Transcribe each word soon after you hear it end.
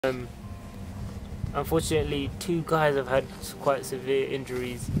Unfortunately, 2 guys have had quite severe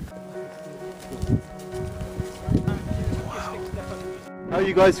injuries. Wow. How are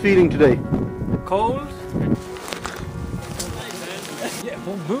you guys feeling today? Cold?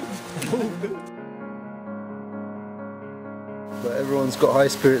 But everyone's got high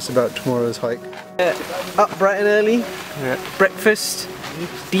spirits about tomorrow's hike. Up bright and early, breakfast,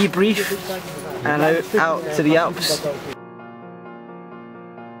 debrief, and out to the Alps.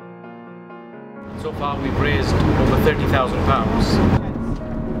 So far we've raised over £30,000.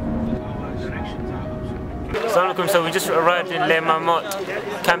 Assalamualaikum, so we just arrived in Le Marmot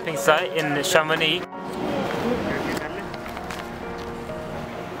camping site in Chamonix.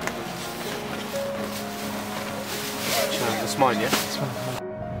 That's mine, yeah?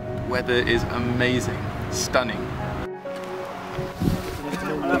 Weather is amazing, stunning.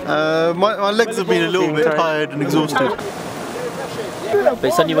 My legs have been a little bit tired and exhausted. But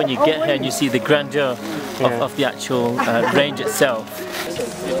it's only when you get here and you see the grandeur of the actual range itself.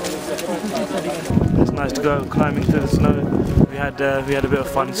 It's nice to go climbing through the snow. We had a bit of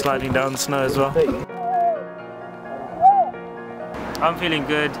fun sliding down the snow as well. I'm feeling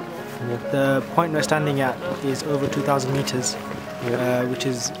good. The point we're standing at is over 2,000 meters, which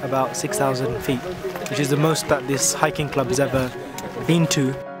is about 6,000 feet, which is the most that this hiking club has ever been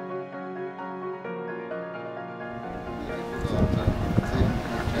to.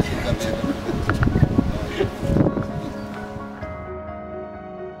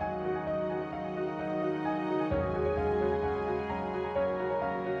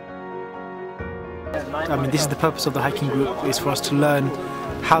 I mean, this is the purpose of the hiking group, is for us to learn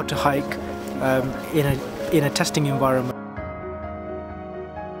how to hike in a testing environment.